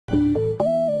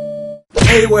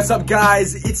Hey, what's up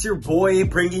guys? It's your boy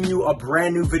bringing you a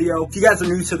brand new video. If you guys are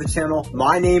new to the channel,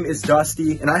 my name is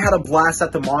Dusty and I had a blast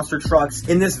at the monster trucks.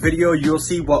 In this video, you'll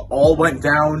see what all went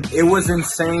down. It was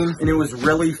insane and it was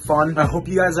really fun. I hope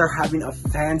you guys are having a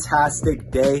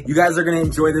fantastic day. You guys are gonna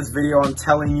enjoy this video, I'm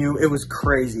telling you. It was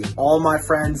crazy. All my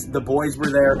friends, the boys were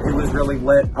there. It was really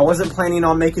lit. I wasn't planning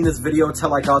on making this video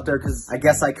until I got there because I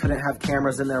guess I couldn't have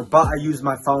cameras in there, but I used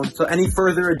my phone. So any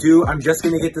further ado, I'm just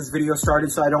gonna get this video started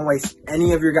so I don't waste any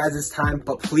of your guys' time,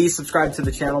 but please subscribe to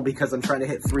the channel because I'm trying to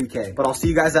hit 3K. But I'll see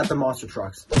you guys at the monster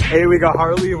trucks. Hey, we got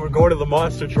Harley and we're going to the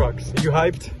monster trucks. You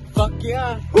hyped? Fuck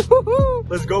yeah.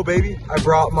 Let's go, baby. I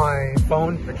brought my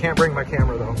phone. I can't bring my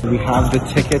camera though. We have the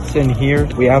tickets in here.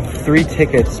 We have 3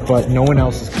 tickets, but no one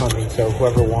else is coming, so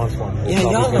whoever wants one. Yeah,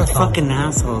 y'all are fucking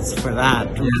assholes for that.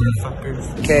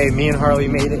 Motherfuckers. Okay, me and Harley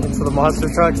made it into the monster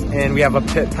trucks and we have a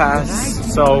pit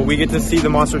pass, so we get to see the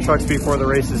monster trucks before the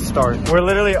races start. We're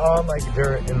literally on like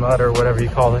dirt and mud or whatever you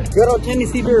call it. Good old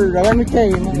Tennessee dirt, let me tell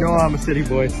you. You know I'm a city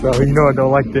boy, so you know I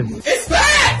don't like this. It's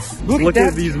facts! Look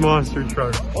at these monster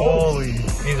trucks. Holy,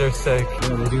 these are sick.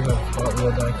 Yeah, they do have Hot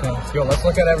Wheel diecast. Yo, let's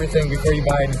look at everything before you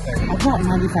buy anything. I bought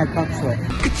 95 bucks for it.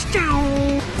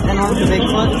 And all the big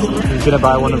ones. He's gonna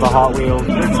buy one of the Hot Wheels.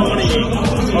 They're 20.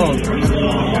 Oh,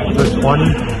 they're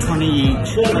 20? 20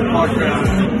 each.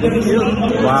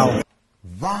 Wow.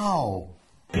 Wow.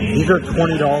 These are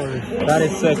 $20. That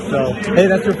is sick, though. Hey,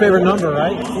 that's your favorite number,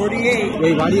 right? 48.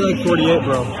 Wait, why do you like 48,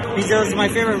 bro? Because it's my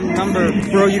favorite number.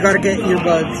 Bro, you gotta get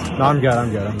earbuds. No, I'm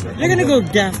good. You're gonna go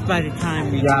deaf by the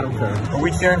time we Yeah, I don't care. Are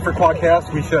we cheering for Quad Chaos?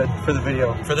 We should, for the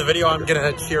video. For the video, I'm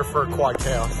gonna cheer for Quad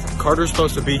Chaos. Carter's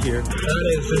supposed to be here. That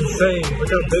is insane. Look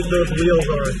how big those wheels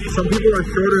are. Some people are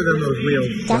shorter than those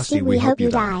wheels. Dusty, we hope you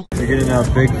die. We're getting a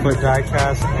Bigfoot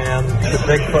diecast and the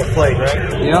Bigfoot flag,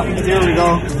 right? Yep, here we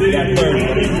go.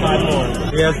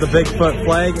 He has the Bigfoot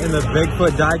flag and the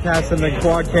Bigfoot diecast and the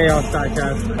Quad Chaos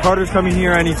diecast. Carter's coming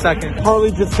here any second.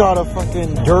 Harley just got a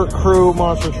fucking Dirt Crew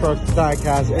monster truck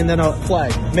diecast and then a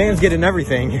flag. Man's getting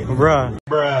everything. Bruh.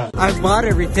 I bought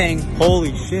everything.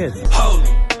 Holy shit.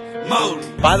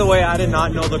 By the way, I did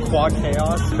not know the Quad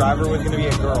Chaos driver was going to be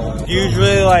a girl.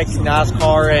 Usually like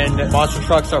NASCAR and monster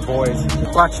trucks are boys.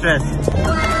 Watch this.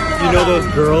 You know those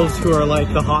girls who are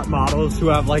like the hot models who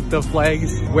have like the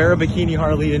flags? Wear a bikini,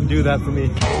 Harley, and do that for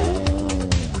me.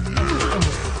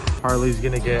 Harley's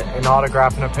gonna get an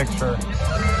autograph and a picture.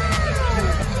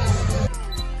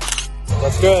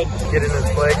 That's good. Getting his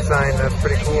flag signed, that's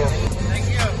pretty cool. Thank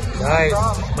you.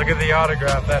 Nice. Look at the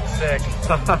autograph, that's sick.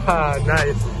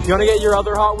 Nice. You wanna get your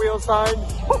other Hot Wheels signed?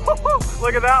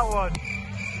 Look at that one.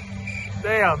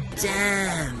 Damn.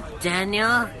 Damn,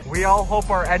 Daniel. We all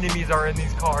hope our enemies are in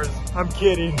these cars. I'm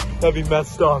kidding. That'd be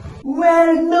messed up.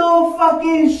 Well, no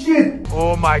fucking shit.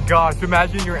 Oh my gosh.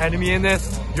 Imagine your enemy in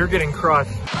this. You're getting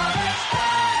crushed.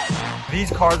 These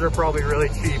cars are probably really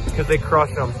cheap because they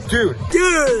crush them. Dude.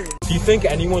 Do you think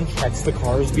anyone checks the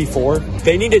cars before?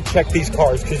 They need to check these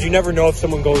cars because you never know if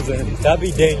someone goes in. That'd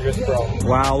be dangerous, bro.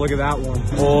 Wow, look at that one.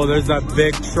 Oh, there's that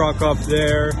big truck up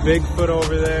there. Bigfoot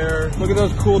over there. Look at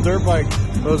those cool dirt bikes.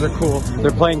 Those are cool.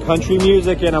 They're playing country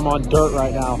music and I'm on dirt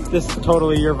right now. This is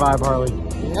totally your vibe, Harley.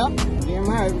 Yep, damn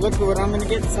right. Look at what I'm gonna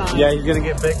get signed. Yeah, he's gonna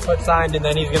get Bigfoot signed and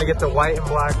then he's gonna get the white and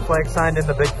black flag signed and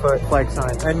the Bigfoot flag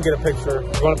signed. And get a picture.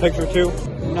 You want a picture too?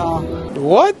 No.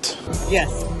 What?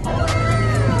 Yes.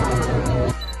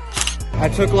 I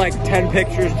took like 10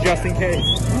 pictures just in case.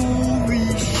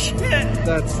 Holy shit.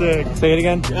 That's sick. Say it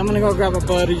again. I'm gonna go grab a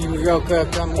buddy real quick.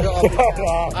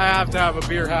 I have to have a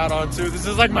beer hat on too. This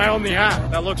is like my only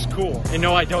hat. That looks cool. And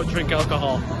no, I don't drink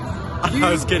alcohol.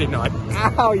 I was kidding, no.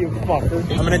 Ow, you fucker.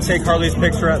 I'm gonna take Harley's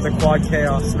picture at the Quad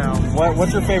Chaos now.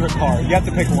 What's your favorite car? You have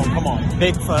to pick one, come on.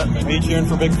 Bigfoot. Are you cheering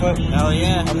for Bigfoot? Hell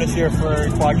yeah. I'm gonna cheer for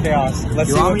Quad Chaos.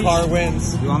 Let's see what car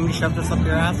wins. You want me to shove this up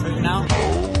your ass right now?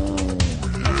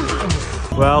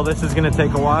 Well, this is gonna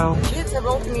take a while. Kids are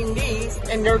opening these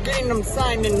and they're getting them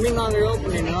signed and me not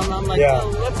opening them. I'm like, Yeah.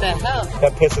 oh, what the hell?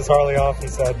 That pisses Harley off, he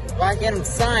said. Why get them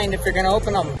signed if you're gonna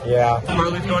open them? Yeah.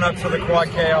 Harley's going up to the Quad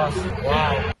Chaos.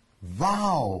 Wow.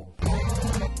 Wow.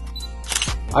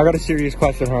 I got a serious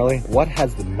question, Harley. What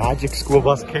has the magic school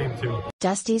bus came to?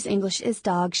 Dusty's English is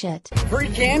dog shit. Free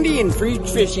candy and free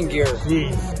fishing gear.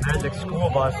 Jeez, magic school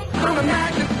bus.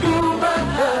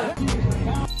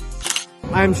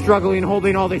 I'm struggling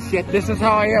holding all this shit. This is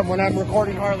how I am when I'm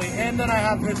recording Harley. And then I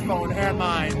have his phone and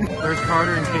mine. There's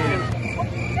Carter and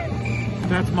Kaden.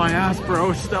 That's my ass,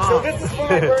 bro. Stop. So this is for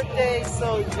my birthday,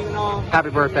 so you know. Happy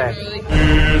birthday.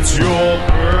 It's your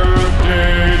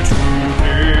birthday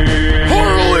today.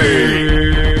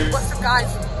 Harley! What's up, guys?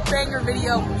 banger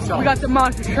video. We got the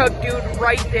monster truck dude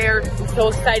right there. I'm so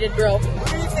excited, bro. Who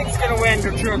do you think's gonna win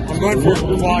the truck? I'm going for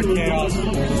quad chaos.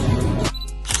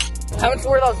 How much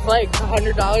were those bikes?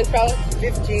 $100 probably?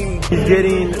 15. He's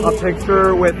getting a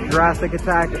picture with Jurassic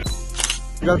Attack.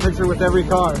 You got a picture with every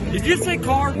car. Did you say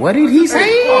car? What did he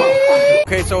say?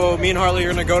 Okay, so me and Harley are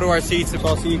gonna go to our seats.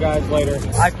 I'll see you guys later.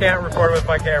 I can't record with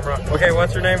my camera. Okay,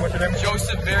 what's your name? What's your name?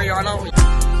 Joseph Variano.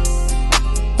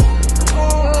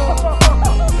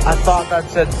 I thought that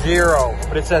said 0,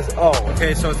 but it says O.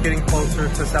 Okay, so it's getting closer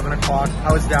to 7 o'clock.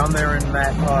 I was down there and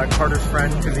met Carter's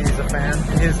friend because he's a fan.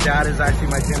 And his dad is actually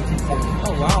my gym teacher.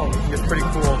 Oh, wow. It's pretty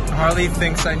cool. Harley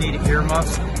thinks I need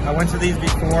earmuffs. I went to these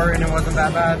before and it wasn't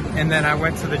that bad. And then I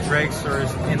went to the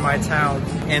dragstores in my town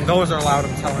and those are loud,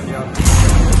 I'm telling you.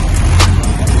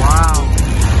 Wow.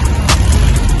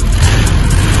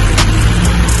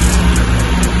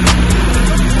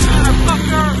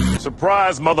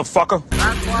 Surprise, motherfucker.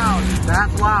 That's loud.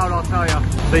 That's loud, I'll tell you.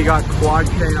 So you got Quad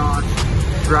Chaos,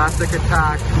 Jurassic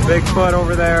Attack, Bigfoot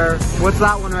over there. What's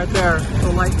that one right there?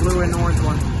 The light blue and orange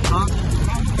one. Huh?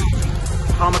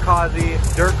 Kamikaze,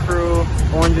 Dirt Crew,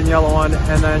 orange and yellow one,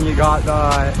 and then you got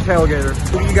the Tailgater.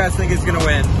 Who do you guys think is gonna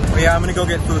win? Oh yeah, I'm gonna go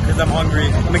get food because I'm hungry.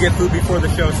 I'm gonna get food before the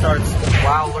show starts.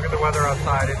 Wow, look at the weather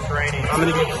outside. It's raining. I'm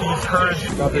gonna get cheese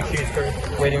curds. Got the cheese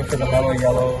curds. Waiting for the mellow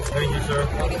yellow. Thank you, sir.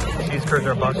 Cheese curds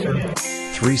are busted.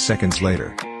 3 seconds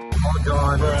later. Oh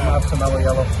god, have some mellow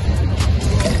yellow.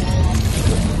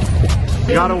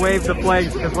 You gotta wave the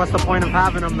flags because what's the point of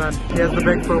having them then? He has the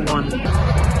Bigfoot one. 3, 2,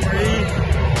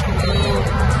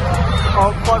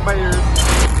 oh, plug my ears.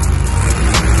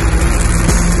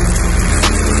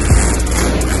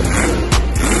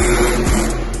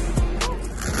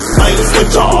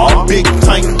 Switcher, big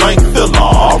tank, bank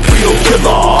filler, real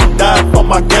killer, died for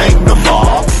my gang member.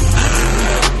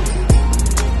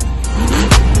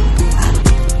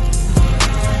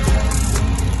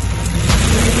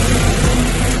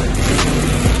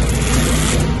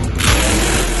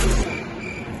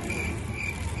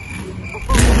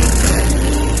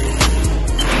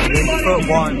 Bigfoot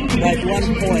won. By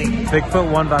 1 point. Bigfoot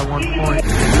won by 1 point.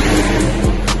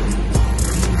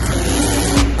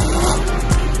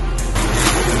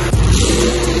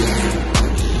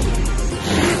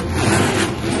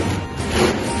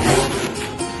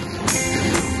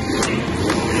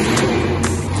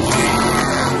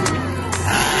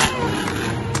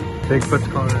 Bigfoot's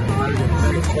car.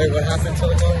 Wait, what happened to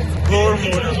the car?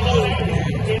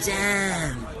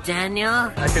 Damn, Daniel.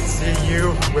 I could see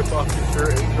you whip off your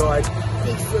shirt and go like,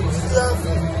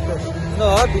 No,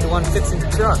 I'd be the one fixing the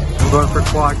truck. I'm going for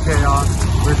Quad Chaos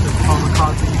versus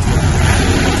Kamikaze.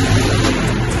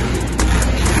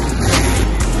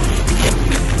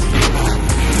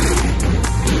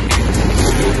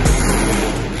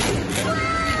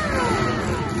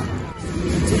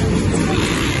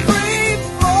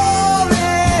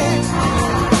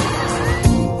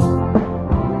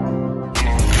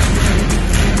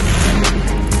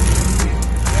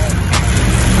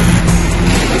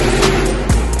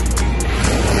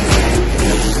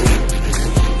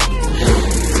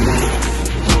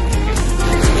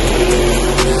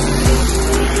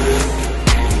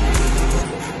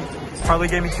 Harley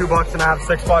gave me $2 and I have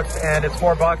 $6 and it's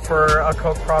 $4 for a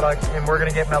Coke product and we're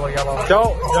gonna get mellow yellow.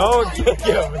 Don't kick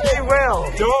him. He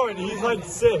will. Don't, he's like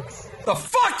 6. The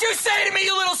fuck you say to me,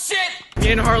 you little shit?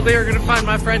 Me and Harley are gonna find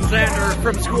my friend Xander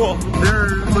from school. They're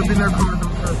flipping their cars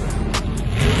on purpose.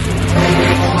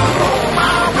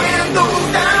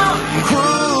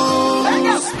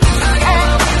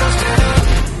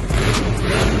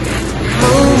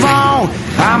 Move on,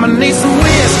 I'ma need some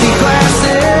whiskey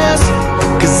glasses,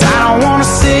 cause I don't wanna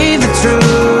see the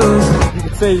truth. You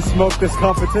could say you smoked this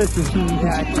competition.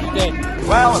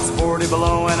 Well, it's 40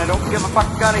 below and I don't get my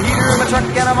fucking got a heater in my truck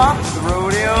and I'm off the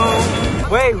rodeo.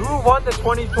 Wait, who won the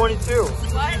 2022?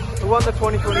 Who won the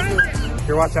 2022?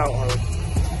 Here, watch out, Harley.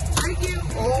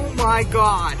 Oh my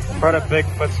god. Right at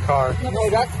Bigfoot's car. Hey,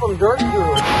 that's from Dirt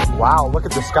Crew. Wow, look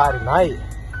at the sky tonight.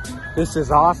 This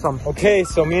is awesome. Okay,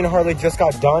 so me and Harley just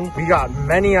got done. We got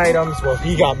many items. Well,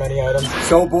 he got many items.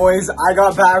 So boys, I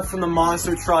got back from the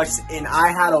monster trucks and I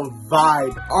had a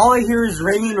vibe. All I hear is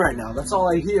ringing right now. That's all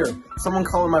I hear. Someone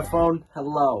calling my phone.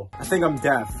 Hello. I think I'm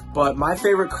deaf. But my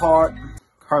favorite car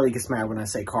Harley gets mad when I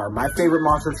say car. My favorite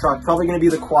monster truck, probably gonna be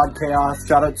the Quad Chaos.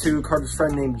 Shout out to Carter's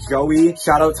friend named Joey.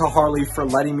 Shout out to Harley for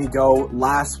letting me go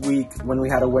last week when we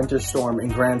had a winter storm in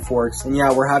Grand Forks. And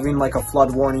yeah, we're having like a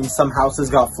flood warning. Some houses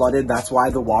got flooded. That's why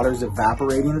the water's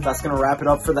evaporating. That's gonna wrap it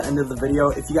up for the end of the video.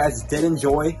 If you guys did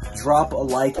enjoy, drop a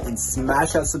like and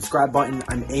smash that subscribe button.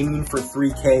 I'm aiming for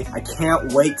 3K. I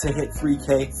can't wait to hit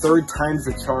 3K. Third time's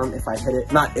the charm if I hit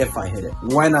it. Not if I hit it,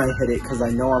 when I hit it, because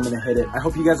I know I'm gonna hit it. I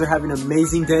hope you guys are having an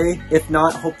amazing day. If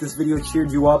not, hope this video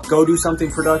cheered you up. Go do something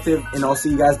productive, and I'll see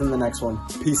you guys in the next one.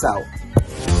 Peace out.